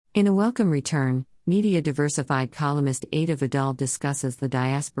In a welcome return, media diversified columnist Ada Vidal discusses the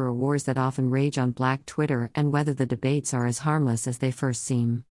diaspora wars that often rage on Black Twitter and whether the debates are as harmless as they first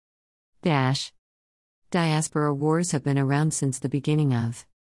seem. Diaspora wars have been around since the beginning of.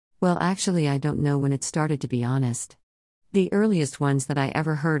 Well, actually, I don't know when it started, to be honest. The earliest ones that I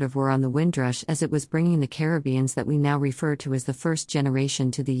ever heard of were on the Windrush, as it was bringing the Caribbeans that we now refer to as the first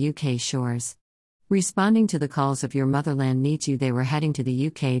generation to the UK shores. Responding to the calls of Your Motherland Needs You, they were heading to the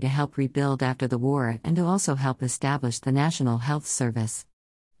UK to help rebuild after the war and to also help establish the National Health Service.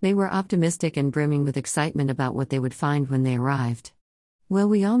 They were optimistic and brimming with excitement about what they would find when they arrived. Well,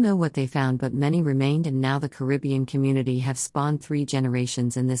 we all know what they found, but many remained, and now the Caribbean community have spawned 3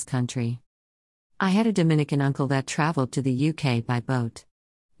 generations in this country. I had a Dominican uncle that traveled to the UK by boat.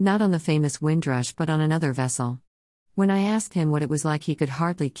 Not on the famous Windrush, but on another vessel. When I asked him what it was like, he could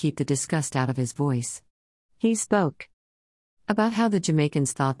hardly keep the disgust out of his voice. He spoke about how the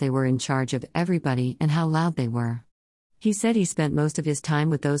Jamaicans thought they were in charge of everybody and how loud they were. He said he spent most of his time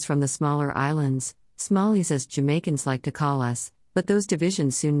with those from the smaller islands, Smallies as Jamaicans like to call us, but those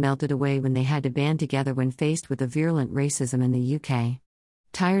divisions soon melted away when they had to band together when faced with the virulent racism in the UK.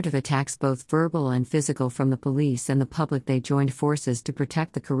 Tired of attacks, both verbal and physical, from the police and the public, they joined forces to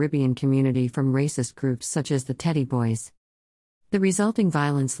protect the Caribbean community from racist groups such as the Teddy Boys. The resulting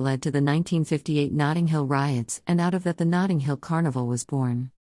violence led to the 1958 Notting Hill riots, and out of that the Notting Hill Carnival was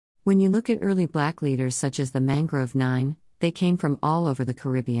born. When you look at early black leaders such as the Mangrove Nine, they came from all over the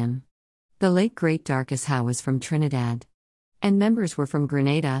Caribbean. The late great Darcus Howe was from Trinidad. And members were from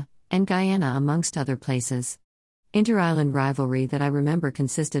Grenada and Guyana, amongst other places. Inter-island rivalry that I remember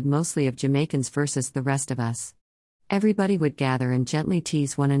consisted mostly of Jamaicans versus the rest of us. Everybody would gather and gently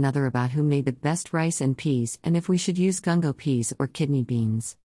tease one another about who made the best rice and peas and if we should use gungo peas or kidney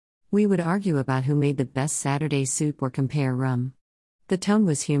beans. We would argue about who made the best Saturday soup or compare rum. The tone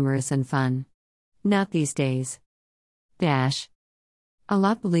was humorous and fun. Not these days. A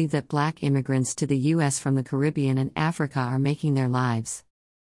lot believe that black immigrants to the U.S. from the Caribbean and Africa are making their lives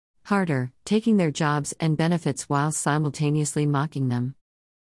harder, taking their jobs and benefits while simultaneously mocking them.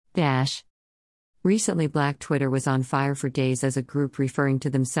 Recently, Black Twitter was on fire for days as a group referring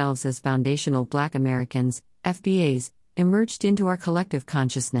to themselves as Foundational Black Americans, FBAs, emerged into our collective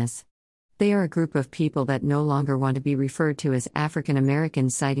consciousness. They are a group of people that no longer want to be referred to as African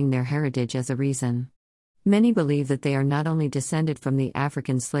Americans, citing their heritage as a reason. Many believe that they are not only descended from the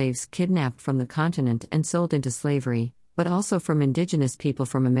African slaves kidnapped from the continent and sold into slavery, but also from indigenous people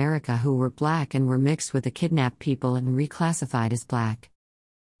from America who were black and were mixed with the kidnapped people and reclassified as black.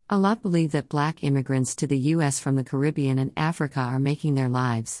 A lot believe that black immigrants to the U.S. from the Caribbean and Africa are making their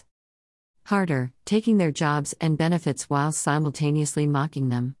lives harder, taking their jobs and benefits while simultaneously mocking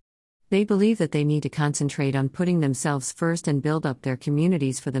them. They believe that they need to concentrate on putting themselves first and build up their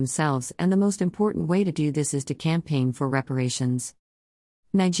communities for themselves, and the most important way to do this is to campaign for reparations.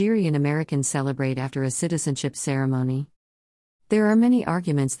 Nigerian Americans celebrate after a citizenship ceremony. There are many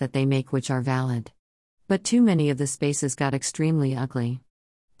arguments that they make which are valid. But too many of the spaces got extremely ugly.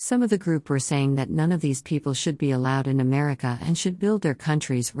 Some of the group were saying that none of these people should be allowed in America and should build their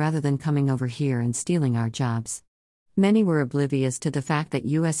countries rather than coming over here and stealing our jobs. Many were oblivious to the fact that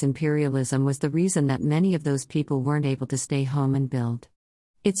U.S. imperialism was the reason that many of those people weren't able to stay home and build.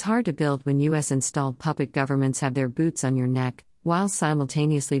 It's hard to build when U.S. installed puppet governments have their boots on your neck, while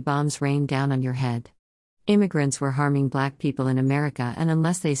simultaneously bombs rain down on your head. Immigrants were harming black people in America, and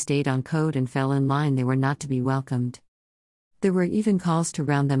unless they stayed on code and fell in line, they were not to be welcomed. There were even calls to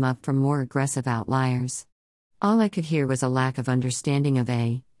round them up from more aggressive outliers. All I could hear was a lack of understanding of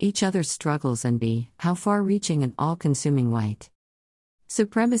A, each other's struggles, and B, how far-reaching and all-consuming white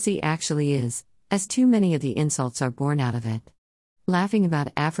supremacy actually is, as too many of the insults are born out of it. Laughing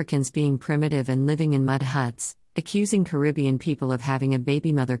about Africans being primitive and living in mud huts, accusing Caribbean people of having a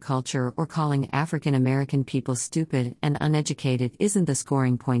baby mother culture, or calling African American people stupid and uneducated isn't the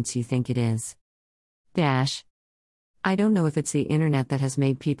scoring points you think it is. I don't know if it's the internet that has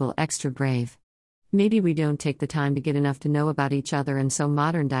made people extra brave. Maybe we don't take the time to get enough to know about each other, and so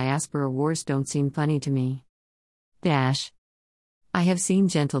modern diaspora wars don't seem funny to me. I have seen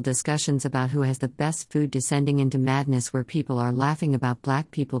gentle discussions about who has the best food descending into madness, where people are laughing about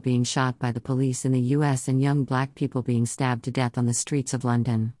black people being shot by the police in the US and young black people being stabbed to death on the streets of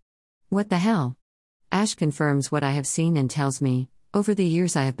London. What the hell? Ash confirms what I have seen and tells me, over the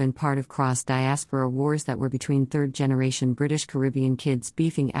years I have been part of cross-diaspora wars that were between third-generation British Caribbean kids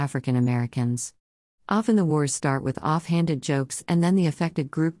beefing African Americans. Often the wars start with offhanded jokes and then the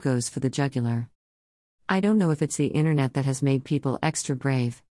affected group goes for the jugular. I don't know if it's the internet that has made people extra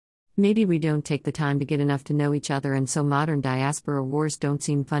brave. Maybe we don't take the time to get enough to know each other, and so modern diaspora wars don't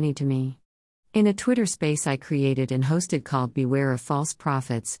seem funny to me. In a Twitter space I created and hosted called Beware of False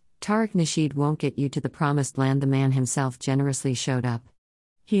Prophets, Tariq Nasheed won't get you to the promised land. The man himself generously showed up.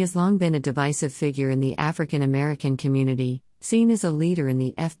 He has long been a divisive figure in the African American community, seen as a leader in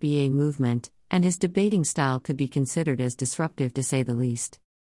the FBA movement, and his debating style could be considered as disruptive to say the least.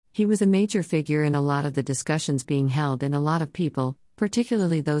 He was a major figure in a lot of the discussions being held, and a lot of people,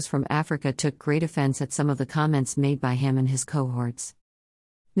 particularly those from Africa, took great offense at some of the comments made by him and his cohorts.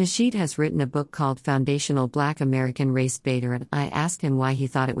 Nasheed has written a book called Foundational Black American Race Baiter, and I asked him why he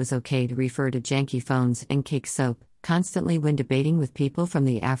thought it was okay to refer to janky phones and cake soap constantly when debating with people from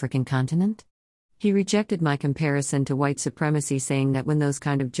the African continent. He rejected my comparison to white supremacy, saying that when those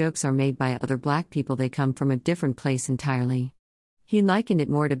kind of jokes are made by other black people, they come from a different place entirely. He likened it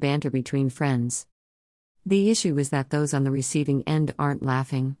more to banter between friends. The issue is that those on the receiving end aren't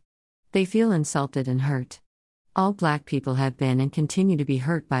laughing. They feel insulted and hurt. All black people have been and continue to be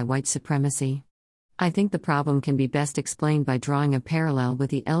hurt by white supremacy. I think the problem can be best explained by drawing a parallel with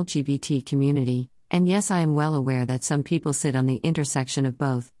the LGBT community, and yes, I am well aware that some people sit on the intersection of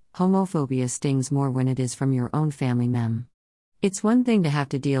both. Homophobia stings more when it is from your own family mem. It's one thing to have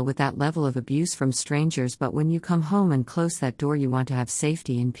to deal with that level of abuse from strangers, but when you come home and close that door, you want to have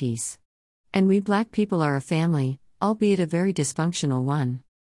safety and peace. And we black people are a family, albeit a very dysfunctional one.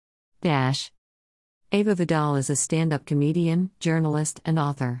 Ava Vidal is a stand-up comedian, journalist, and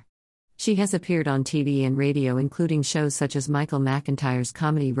author. She has appeared on TV and radio, including shows such as Michael McIntyre's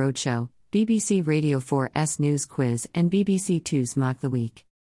Comedy Roadshow, BBC Radio 4's News Quiz, and BBC Two's Mock the Week.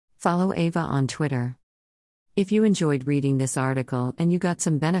 Follow Ava on Twitter. If you enjoyed reading this article and you got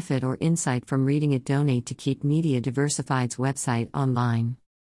some benefit or insight from reading it, donate to Keep Media Diversified's website online.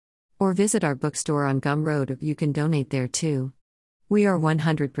 Or visit our bookstore on Gum Road, or you can donate there too. We are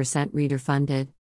 100% reader funded.